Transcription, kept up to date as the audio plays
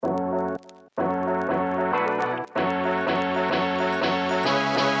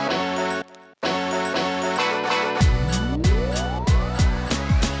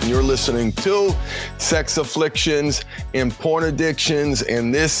You're listening to Sex Afflictions and Porn Addictions,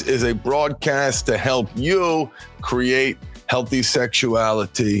 and this is a broadcast to help you create healthy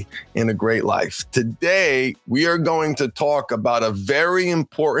sexuality and a great life. Today, we are going to talk about a very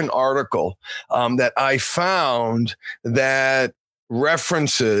important article that I found that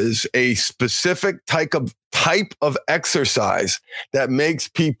references a specific type of exercise that makes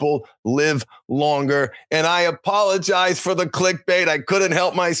people live longer. And I apologize for the clickbait. I couldn't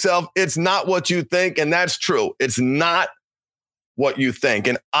help myself. It's not what you think. And that's true. It's not what you think.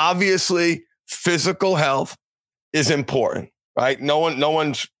 And obviously, physical health is important, right? No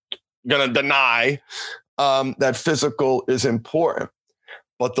one's going to deny that physical is important.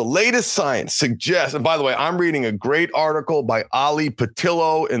 But the latest science suggests, and by the way, I'm reading a great article by Ali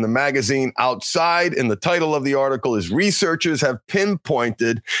Patillo in the magazine Outside, and the title of the article is Researchers Have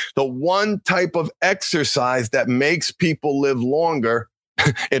Pinpointed the One Type of Exercise That Makes People Live Longer.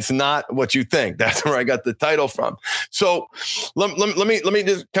 It's not what you think. That's where I got the title from. So let me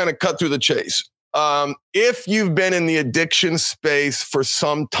just kind of cut through the chase. If you've been in the addiction space for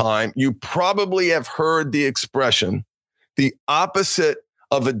some time, you probably have heard the expression, the opposite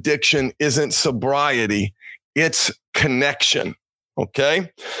of addiction isn't sobriety, it's connection. Okay.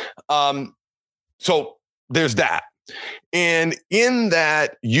 So there's that. And in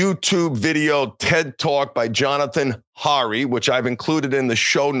that YouTube video TED Talk by Jonathan Hari, which I've included in the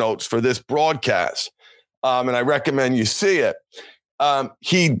show notes for this broadcast, and I recommend you see it,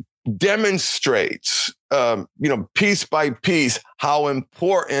 he demonstrates, piece by piece, how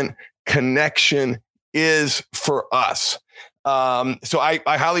important connection is for us. So I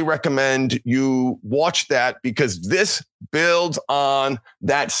highly recommend you watch that, because this builds on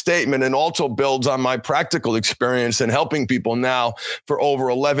that statement and also builds on my practical experience in helping people now for over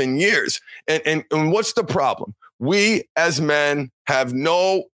 11 years. And what's the problem? We as men have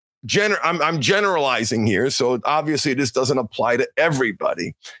no I'm generalizing here, so obviously this doesn't apply to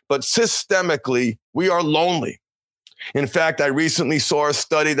everybody, but systemically, we are lonely. In fact, I recently saw a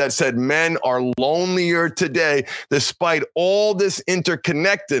study that said men are lonelier today, despite all this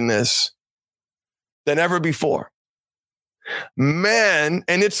interconnectedness, than ever before. Men,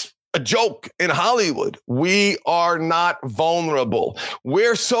 and it's a joke in Hollywood, we are not vulnerable.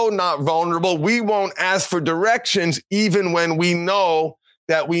 We're so not vulnerable, we won't ask for directions even when we know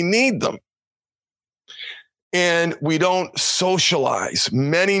that we need them. And we don't socialize.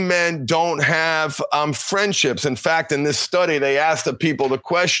 Many men don't have friendships. In fact, in this study, they asked the people the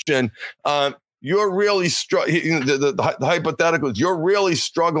question, you're really the hypothetical is, you're really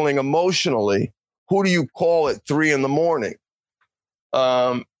struggling emotionally. Who do you call at 3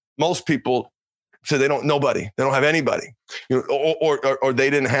 a.m? Most people say nobody. They don't have anybody, or they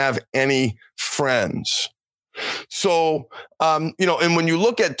didn't have any friends. So, and when you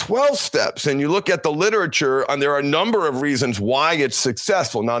look at 12 steps and you look at the literature, and there are a number of reasons why it's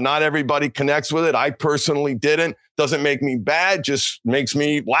successful. Now, not everybody connects with it. I personally didn't. Doesn't make me bad, just makes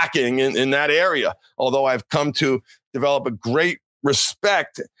me lacking in that area. Although I've come to develop a great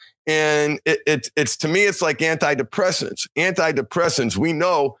respect. And it's to me, it's like antidepressants. Antidepressants, we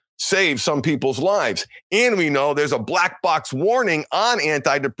know, save some people's lives. And we know there's a black box warning on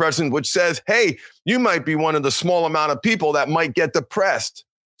antidepressants, which says, hey, you might be one of the small amount of people that might get depressed.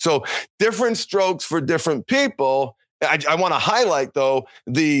 So different strokes for different people. I want to highlight, though,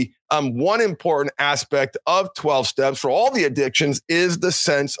 the one important aspect of 12 steps for all the addictions is the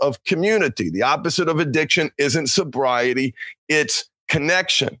sense of community. The opposite of addiction isn't sobriety, it's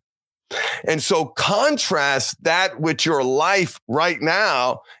connection. And so contrast that with your life right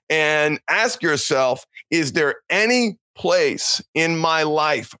now and ask yourself, is there any place in my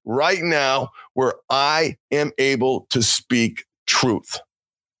life right now where I am able to speak truth?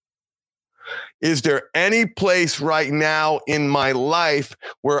 Is there any place right now in my life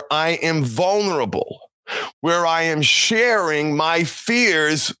where I am vulnerable, where I am sharing my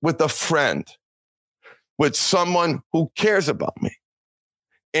fears with a friend, with someone who cares about me?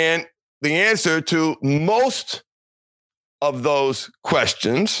 And the answer to most of those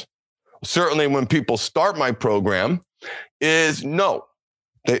questions, certainly when people start my program, is no.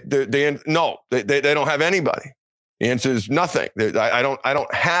 They don't have anybody. The answer is nothing. I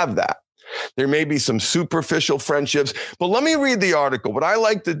don't have that. There may be some superficial friendships, but let me read the article. What I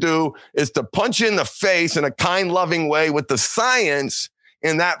like to do is to punch you in the face in a kind, loving way with the science,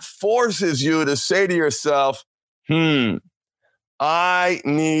 and that forces you to say to yourself, I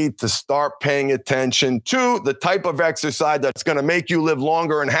need to start paying attention to the type of exercise that's going to make you live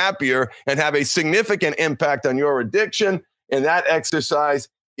longer and happier and have a significant impact on your addiction. And that exercise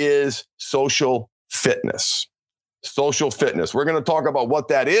is social fitness. social fitness. We're going to talk about what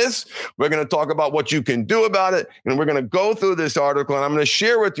that is. We're going to talk about what you can do about it. And we're going to go through this article, and I'm going to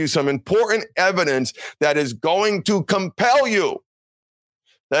share with you some important evidence that is going to compel you,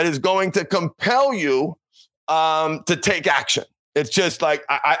 to take action. It's just like,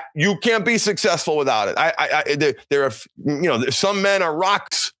 you can't be successful without it. There are, some men are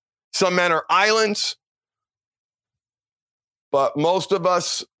rocks, some men are islands, but most of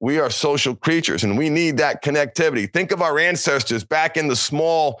us, we are social creatures, and we need that connectivity. Think of our ancestors back in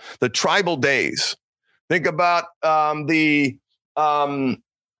the tribal days. Think about I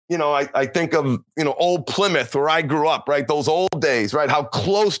think of, old Plymouth, where I grew up, right? Those old days, right? How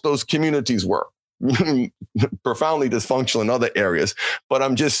close those communities were. Profoundly dysfunctional in other areas. But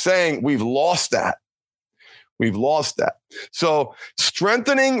I'm just saying, we've lost that. So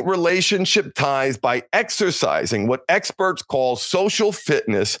strengthening relationship ties by exercising what experts call social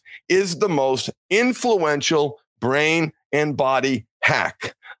fitness is the most influential brain and body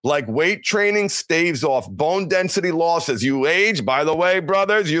hack. Like weight training staves off bone density loss as you age. By the way,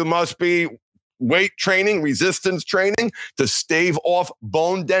 brothers, you must be weight training, resistance training to stave off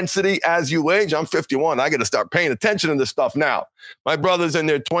bone density as you age. I'm 51. I got to start paying attention to this stuff now. My brothers in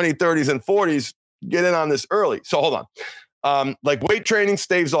their 20s, 30s, and 40s get in on this early. So hold on. Like weight training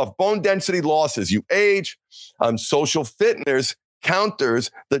staves off bone density loss as you age. Social fitness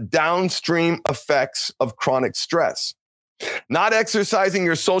counters the downstream effects of chronic stress. Not exercising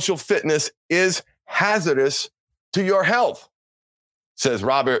your social fitness is hazardous to your health, says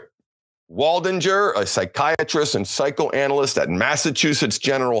Robert Waldinger, a psychiatrist and psychoanalyst at Massachusetts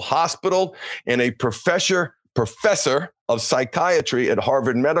General Hospital and a professor of psychiatry at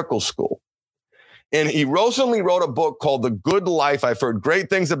Harvard Medical School. And he recently wrote a book called The Good Life. I've heard great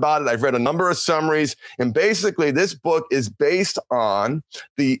things about it. I've read a number of summaries. And basically, this book is based on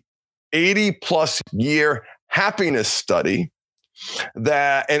the 80-plus year happiness study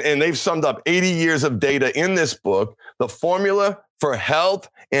that, and they've summed up 80 years of data in this book, the formula for health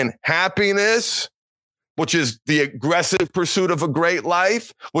and happiness, which is the aggressive pursuit of a great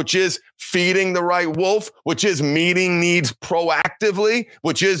life, which is feeding the right wolf, which is meeting needs proactively,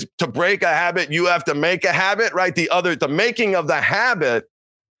 which is to break a habit, you have to make a habit, right? The making of the habit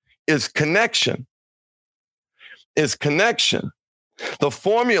is connection. The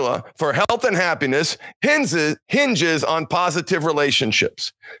formula for health and happiness hinges on positive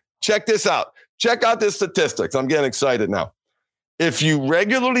relationships. Check this out. Check out the statistics. I'm getting excited now. If you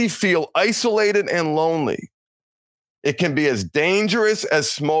regularly feel isolated and lonely, it can be as dangerous as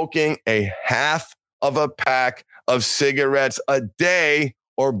smoking a half of a pack of cigarettes a day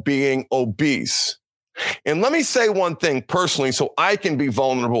or being obese. And let me say one thing personally so I can be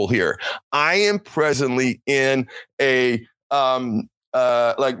vulnerable here. I am presently in a time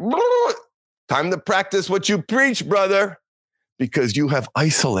to practice what you preach, brother, because you have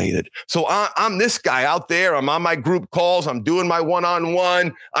isolated. So I'm this guy out there. I'm on my group calls. I'm doing my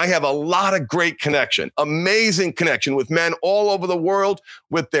one-on-one. I have a lot of great connection, amazing connection with men all over the world,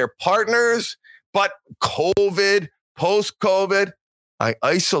 with their partners. But COVID, post-COVID, I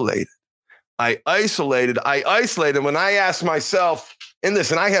isolated. When I ask myself, and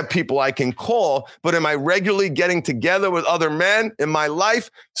listen, I have people I can call, but am I regularly getting together with other men in my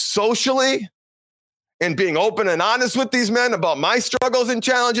life socially and being open and honest with these men about my struggles and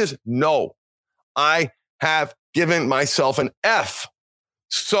challenges? No, I have given myself an F.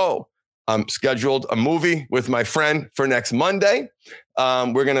 So I'm scheduled a movie with my friend for next Monday.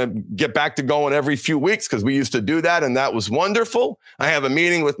 We're going to get back to going every few weeks because we used to do that, and that was wonderful. I have a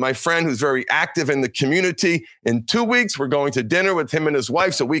meeting with my friend who's very active in the community in 2 weeks. We're going to dinner with him and his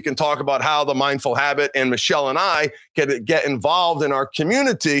wife so we can talk about how the Mindful Habit and Michelle and I can get involved in our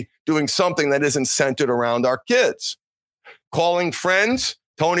community doing something that isn't centered around our kids. Calling friends,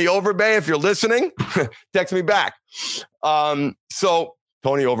 Tony Overbay, if you're listening, text me back. So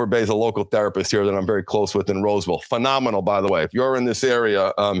Tony Overbay is a local therapist here that I'm very close with in Roseville. Phenomenal, by the way. If you're in this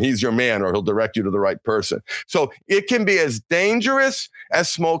area, he's your man, or he'll direct you to the right person. So it can be as dangerous as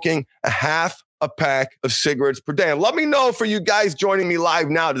smoking a half a pack of cigarettes per day. And let me know, for you guys joining me live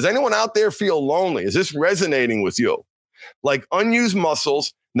now, does anyone out there feel lonely? Is this resonating with you? Like unused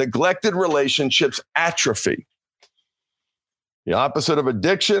muscles, neglected relationships atrophy. The opposite of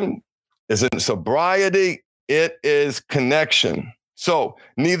addiction isn't sobriety, it is connection. So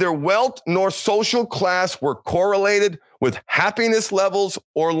neither wealth nor social class were correlated with happiness levels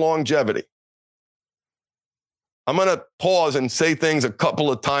or longevity. I'm going to pause and say things a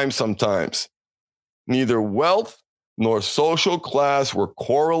couple of times sometimes. Neither wealth nor social class were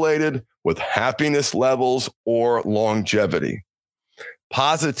correlated with happiness levels or longevity.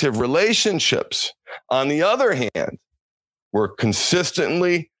 Positive relationships, on the other hand, were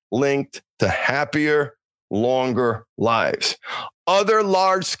consistently linked to happier, longer lives. Other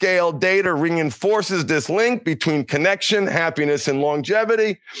large-scale data reinforces this link between connection, happiness, and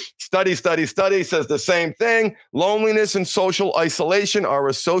longevity. Study says the same thing. Loneliness and social isolation are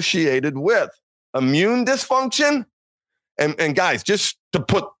associated with immune dysfunction. And guys, just to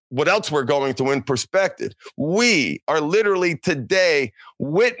put what else we're going through in perspective, we are literally today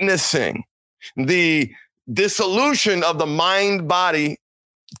witnessing the dissolution of the mind-body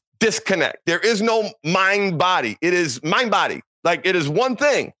disconnect. There is no mind-body. It is mind-body. Like, it is one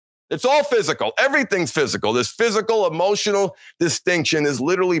thing. It's all physical. Everything's physical. This physical, emotional distinction is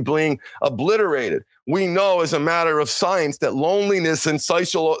literally being obliterated. We know as a matter of science that loneliness and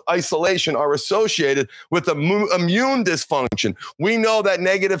social isolation are associated with immune dysfunction. We know that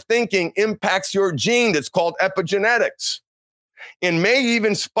negative thinking impacts your gene that's called epigenetics and may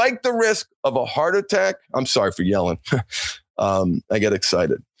even spike the risk of a heart attack. I'm sorry for yelling. I get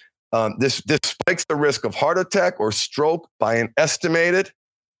excited. This spikes the risk of heart attack or stroke by an estimated,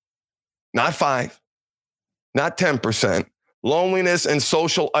 not 5, not 10%. Loneliness and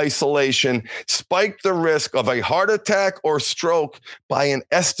social isolation spike the risk of a heart attack or stroke by an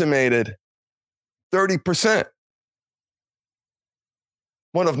estimated 30%.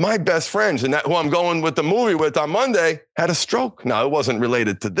 One of my best friends, and who I'm going with the movie with on Monday, had a stroke. Now, it wasn't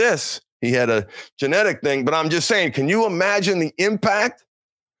related to this. He had a genetic thing, but I'm just saying, can you imagine the impact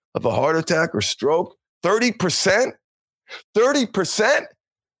of a heart attack or stroke? 30%? 30%?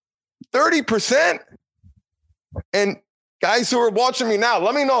 30%? And guys who are watching me now,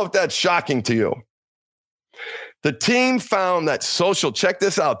 let me know if that's shocking to you. The team found that check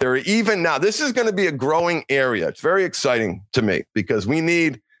this out, there are even now, this is going to be a growing area. It's very exciting to me because we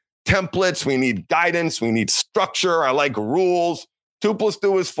need templates, we need guidance, we need structure. I like rules. 2 +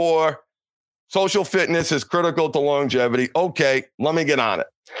 2 is 4. Social fitness is critical to longevity. Okay, let me get on it.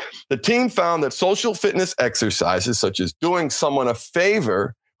 The team found that social fitness exercises, such as doing someone a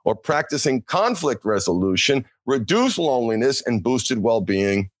favor or practicing conflict resolution, reduced loneliness and boosted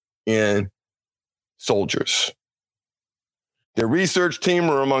well-being in soldiers. The research team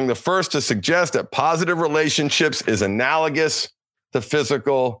were among the first to suggest that positive relationships is analogous to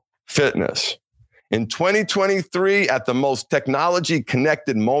physical fitness. In 2023, at the most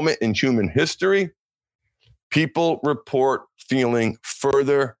technology-connected moment in human history, people report feeling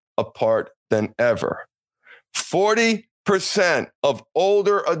further apart than ever. 40% of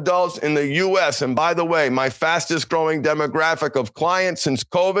older adults in the U.S., and by the way, my fastest growing demographic of clients since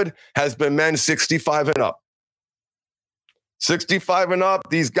COVID has been men 65 and up. 65 and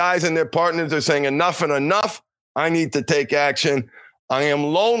up, these guys and their partners are saying enough and enough. I need to take action. I am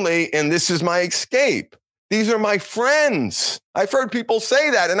lonely, and this is my escape. These are my friends. I've heard people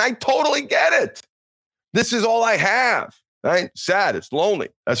say that, and I totally get it. This is all I have, right? Sad, it's lonely.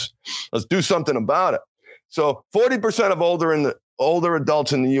 Let's do something about it. So 40% of older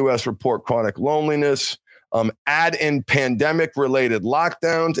adults in the U.S. report chronic loneliness. Add in pandemic-related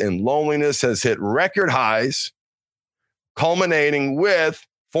lockdowns, and loneliness has hit record highs, culminating with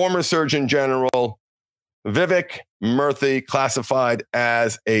former Surgeon General Vivek Murthy classified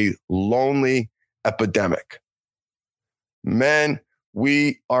as a lonely epidemic. Men,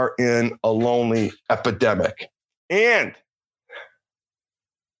 we are in a lonely epidemic. And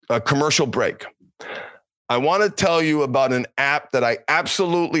a commercial break. I want to tell you about an app that I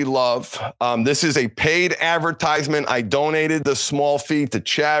absolutely love. This is a paid advertisement. I donated the small fee to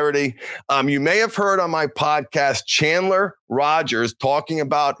charity. You may have heard on my podcast, Chandler Rogers talking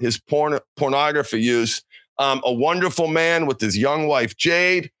about his pornography use. A wonderful man with his young wife,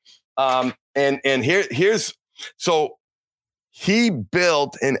 Jade. So he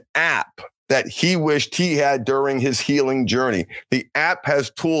built an app that he wished he had during his healing journey. The app has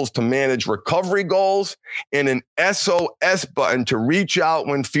tools to manage recovery goals and an SOS button to reach out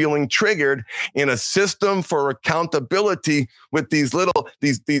when feeling triggered, and a system for accountability with these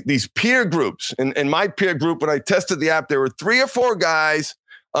peer groups. And in my peer group, when I tested the app, there were 3 or 4 guys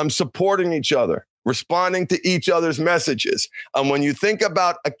supporting each other, responding to each other's messages. When you think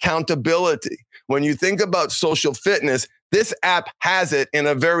about accountability, when you think about social fitness, this app has it in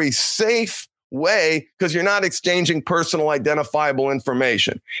a very safe way because you're not exchanging personal identifiable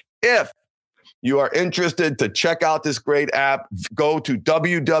information. If you are interested to check out this great app, go to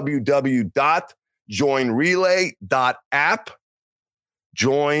www.joinrelay.app,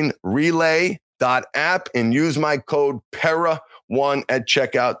 joinrelay.app, and use my code PERRA1 at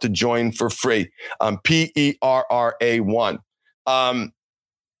checkout to join for free. PERRA1.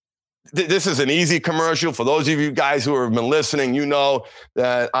 This is an easy commercial. For those of you guys who have been listening, you know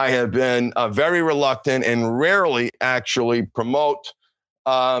that I have been very reluctant and rarely actually promote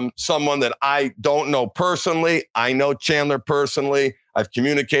someone that I don't know personally. I know Chandler personally. I've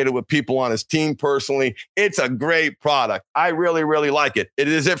communicated with people on his team personally. It's a great product. I really, really like it.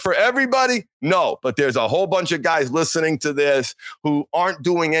 Is it for everybody? No, but there's a whole bunch of guys listening to this who aren't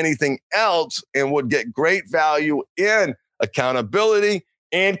doing anything else and would get great value in accountability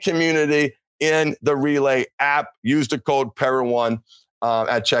and community in the Relay app. Use the code PARA1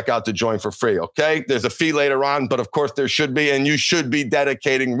 at checkout to join for free, okay? There's a fee later on, but of course there should be, and you should be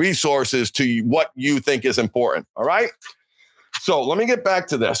dedicating resources to what you think is important, all right? So let me get back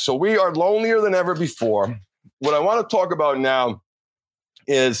to this. So we are lonelier than ever before. What I want to talk about now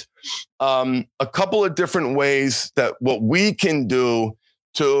is a couple of different ways that what we can do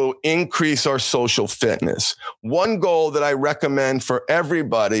to increase our social fitness. One goal that I recommend for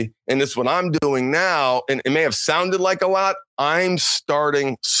everybody, and it's what I'm doing now, and it may have sounded like a lot, I'm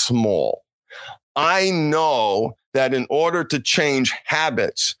starting small. I know that in order to change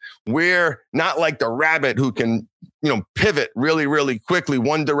habits, we're not like the rabbit who can, pivot really, really quickly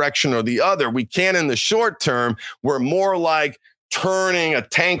one direction or the other. We can in the short term. We're more like turning a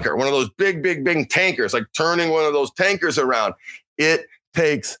tanker, one of those big, big, big tankers, like turning one of those tankers around. It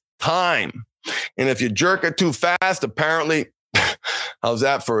takes time. And if you jerk it too fast, apparently, how's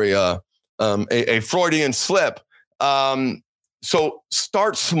that for a Freudian slip? So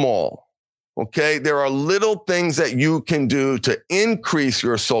start small. Okay, there are little things that you can do to increase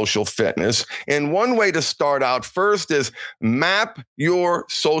your social fitness. And one way to start out first is map your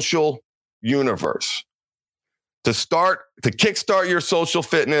social universe. To kickstart your social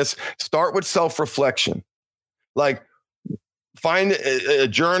fitness, start with self-reflection. Like, find a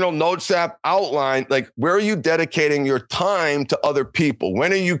journal, notes app, outline, like where are you dedicating your time to other people?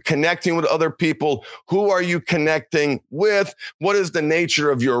 When are you connecting with other people? Who are you connecting with? What is the nature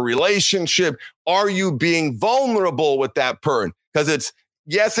of your relationship? Are you being vulnerable with that person? Because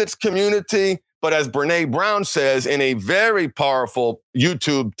it's community, but as Brene Brown says in a very powerful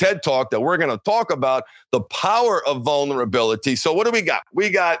YouTube TED Talk that we're going to talk about, the power of vulnerability. So what do we got?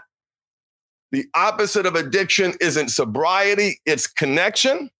 We got the opposite of addiction isn't sobriety, it's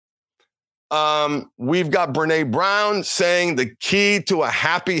connection. We've got Brene Brown saying the key to a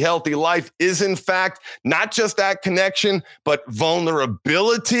happy, healthy life is, in fact, not just that connection, but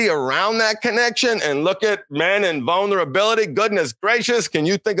vulnerability around that connection. And look at men and vulnerability. Goodness gracious, can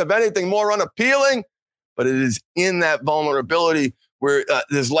you think of anything more unappealing? But it is in that vulnerability where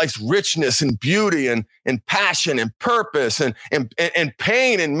there's life's richness and beauty and passion and purpose and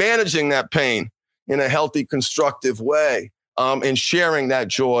pain, and managing that pain in a healthy, constructive way, and sharing that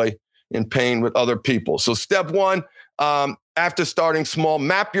joy and pain with other people. So step one, after starting small,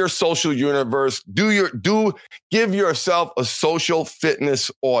 map your social universe. Give yourself a social fitness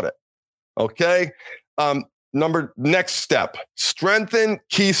audit. Okay. Next step, strengthen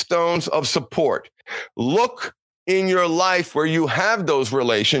keystones of support. Look in your life where you have those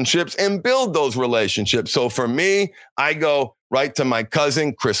relationships and build those relationships. So for me, I go right to my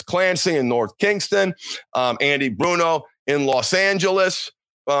cousin, Chris Clancy in North Kingston, Andy Bruno in Los Angeles,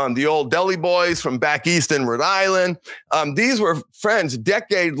 the old Deli Boys from back east in Rhode Island. These were friends,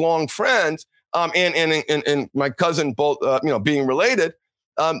 decade-long friends, and my cousin both, being related.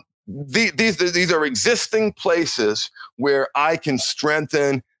 These are existing places where I can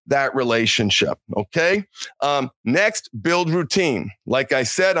strengthen that relationship. Okay. Next, build routine. Like I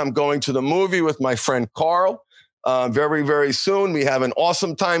said, I'm going to the movie with my friend Carl very, very soon. We have an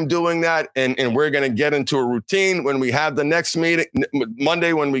awesome time doing that. And we're going to get into a routine when we have the next meeting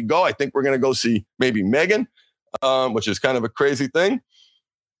Monday when we go. I think we're going to go see maybe Megan, which is kind of a crazy thing.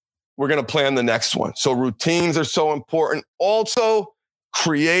 We're going to plan the next one. So routines are so important. Also,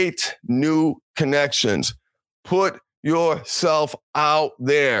 create new connections. Put yourself out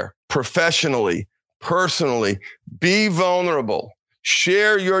there professionally, personally. Be vulnerable.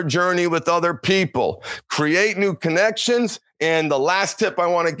 Share your journey with other people. Create new connections. And the last tip I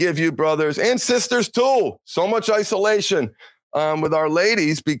want to give you, brothers and sisters too, so much isolation with our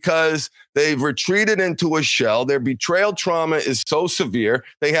ladies because they've retreated into a shell. Their betrayal trauma is so severe.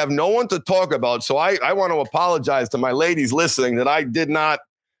 They have no one to talk about. So I want to apologize to my ladies listening that I did not,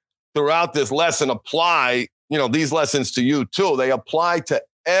 throughout this lesson, apply these lessons to you too. They apply to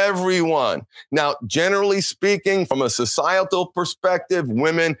everyone. Now, generally speaking, from a societal perspective,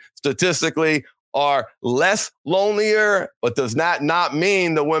 women statistically are less lonelier, but does not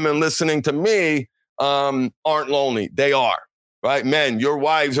mean the women listening to me aren't lonely. They are, right? Men, your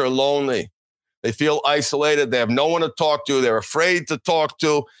wives are lonely. They feel isolated. They have no one to talk to. They're afraid to talk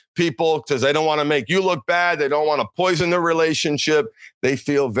to people because they don't want to make you look bad. They don't want to poison the relationship. They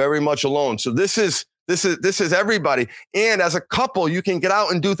feel very much alone. So this is everybody. And as a couple, you can get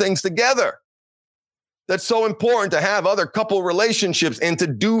out and do things together. That's so important to have other couple relationships and to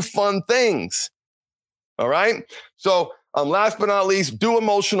do fun things. All right. So last but not least, do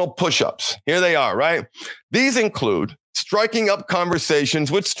emotional push-ups. Here they are, right? These include striking up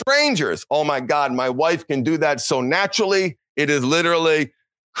conversations with strangers. Oh my God, my wife can do that so naturally. It is literally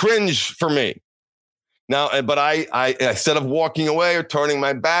cringe for me. Now, but I instead of walking away or turning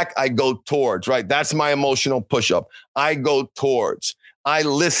my back, I go towards, right? That's my emotional push-up. I go towards. I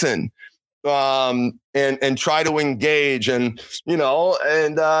listen and try to engage and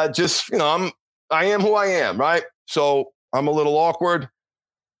I am who I am, right? So I'm a little awkward.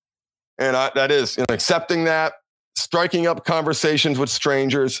 And that is accepting that, striking up conversations with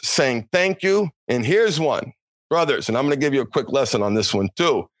strangers, saying thank you. And here's one, brothers, and I'm going to give you a quick lesson on this one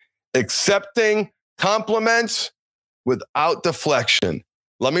too. Accepting compliments without deflection.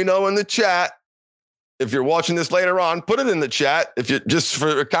 Let me know in the chat. If you're watching this later on, put it in the chat if you just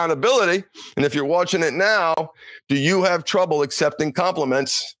for accountability. And if you're watching it now, do you have trouble accepting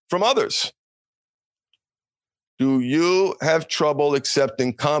compliments from others? Do you have trouble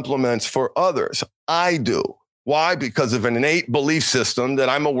accepting compliments for others? I do. Why? Because of an innate belief system that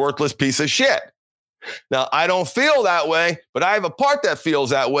I'm a worthless piece of shit. Now, I don't feel that way, but I have a part that feels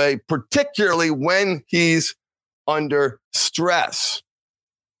that way, particularly when he's under stress.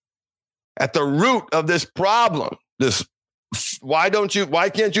 At the root of this problem, why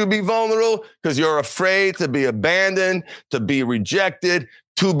can't you be vulnerable? Because you're afraid to be abandoned, to be rejected,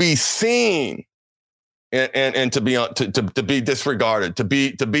 to be seen. And to be disregarded, to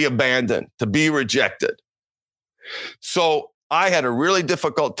be abandoned, to be rejected. So I had a really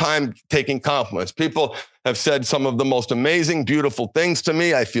difficult time taking compliments. People have said some of the most amazing, beautiful things to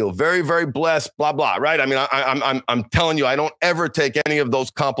me. I feel very, very blessed, blah, blah, right? I mean, I'm telling you, I don't ever take any of those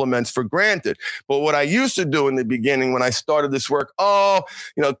compliments for granted. But what I used to do in the beginning when I started this work, cut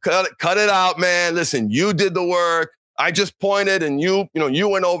it out, man. Listen, you did the work. I just pointed and you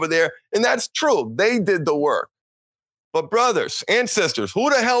went over there. And that's true. They did the work. But brothers and sisters, who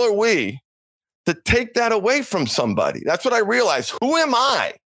the hell are we to take that away from somebody? That's what I realized. Who am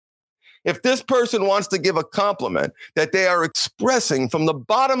I? If this person wants to give a compliment that they are expressing from the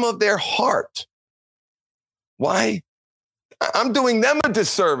bottom of their heart, why? I'm doing them a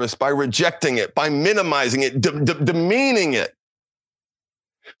disservice by rejecting it, by minimizing it, demeaning it.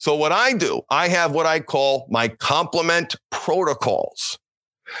 So what I do, I have what I call my compliment protocols.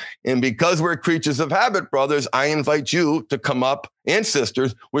 And because we're creatures of habit, brothers, I invite you to come up, and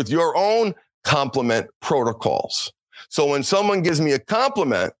sisters, with your own compliment protocols. So when someone gives me a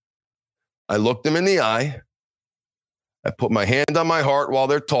compliment, I look them in the eye. I put my hand on my heart while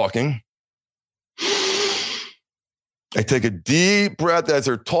they're talking. I take a deep breath as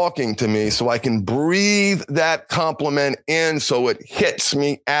they're talking to me so I can breathe that compliment in so it hits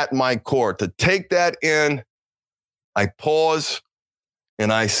me at my core. To take that in, I pause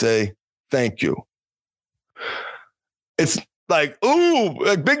and I say, thank you. It's like, ooh,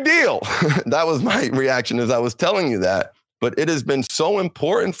 a big deal. That was my reaction as I was telling you that. But it has been so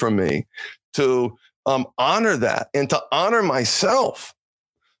important for me to honor that and to honor myself.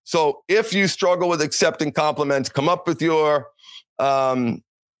 So if you struggle with accepting compliments, come up with your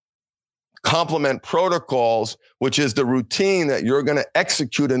compliment protocols, which is the routine that you're going to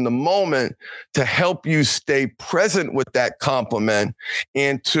execute in the moment to help you stay present with that compliment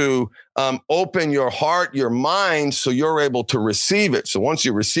and to open your heart, your mind, so you're able to receive it. So once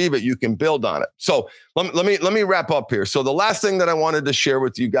you receive it, you can build on it. So let me wrap up here. So the last thing that I wanted to share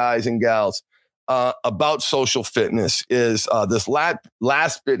with you guys and gals about social fitness is this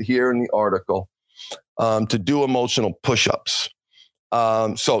last bit here in the article, to do emotional push-ups.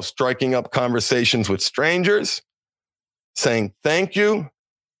 So striking up conversations with strangers, saying thank you,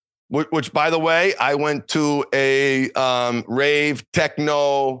 which by the way, I went to a rave,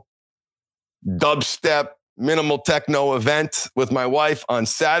 techno, dubstep, minimal techno event with my wife on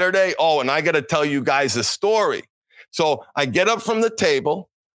Saturday. Oh, and I got to tell you guys a story. So I get up from the table.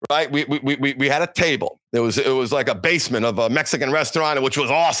 Right, we had a table. It was like a basement of a Mexican restaurant, which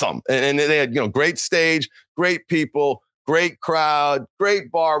was awesome. And they had great stage, great people, great crowd,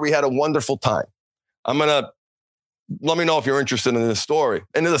 great bar. We had a wonderful time. Let me know if you're interested in this story.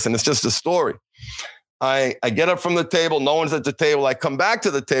 And listen, it's just a story. I get up from the table. No one's at the table. I come back to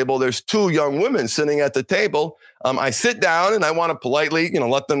the table. There's two young women sitting at the table. I sit down and I want to politely,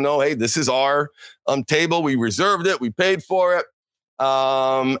 let them know, hey, this is our table. We reserved it. We paid for it.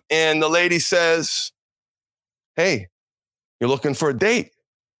 And the lady says, hey, you're looking for a date?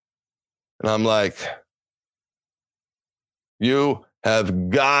 And I'm like, you have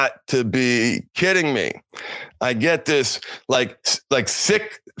got to be kidding me. I get this like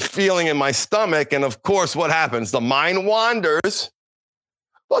sick feeling in my stomach. And of course, what happens? The mind wanders.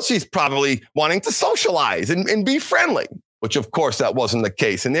 Well, she's probably wanting to socialize and be friendly, which of course that wasn't the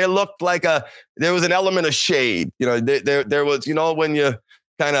case. And there looked like there was an element of shade. You know, there was, you know, when you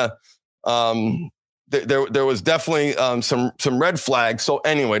kind of, there was definitely some red flags. So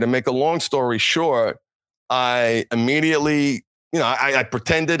anyway, to make a long story short, I immediately, you know, I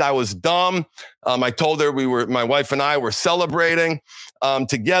pretended I was dumb. I told her my wife and I were celebrating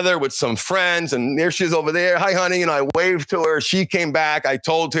together with some friends, and there she is over there. Hi, honey. And I waved to her. She came back. I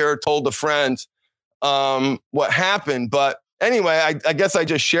told the friends what happened. But anyway, I guess I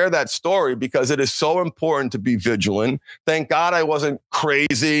just share that story because it is so important to be vigilant. Thank God I wasn't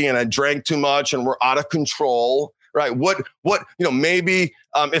crazy and I drank too much and we're out of control. Right. What, you know, maybe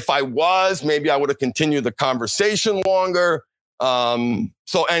if I was, maybe I would have continued the conversation longer.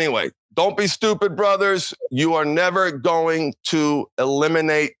 So anyway, don't be stupid, brothers. You are never going to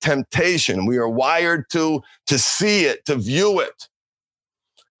eliminate temptation. We are wired to see it, to view it.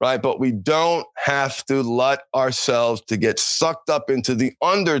 Right. But we don't have to let ourselves to get sucked up into the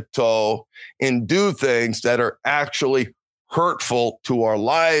undertow and do things that are actually hurtful to our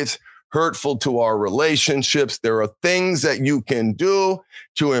lives, hurtful to our relationships. There are things that you can do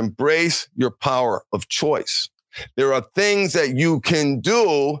to embrace your power of choice. There are things that you can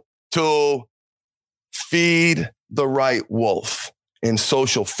do to feed the right wolf. And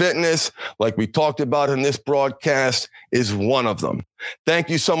social fitness, like we talked about in this broadcast, is one of them. Thank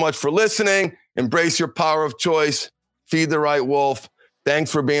you so much for listening. Embrace your power of choice. Feed the right wolf.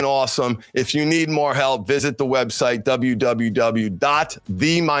 Thanks for being awesome. If you need more help, visit the website,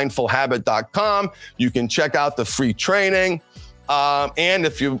 www.themindfulhabit.com. You can check out the free training. And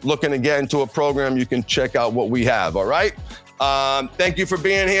if you're looking to get into a program, you can check out what we have. All right. Thank you for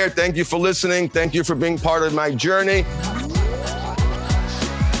being here. Thank you for listening. Thank you for being part of my journey.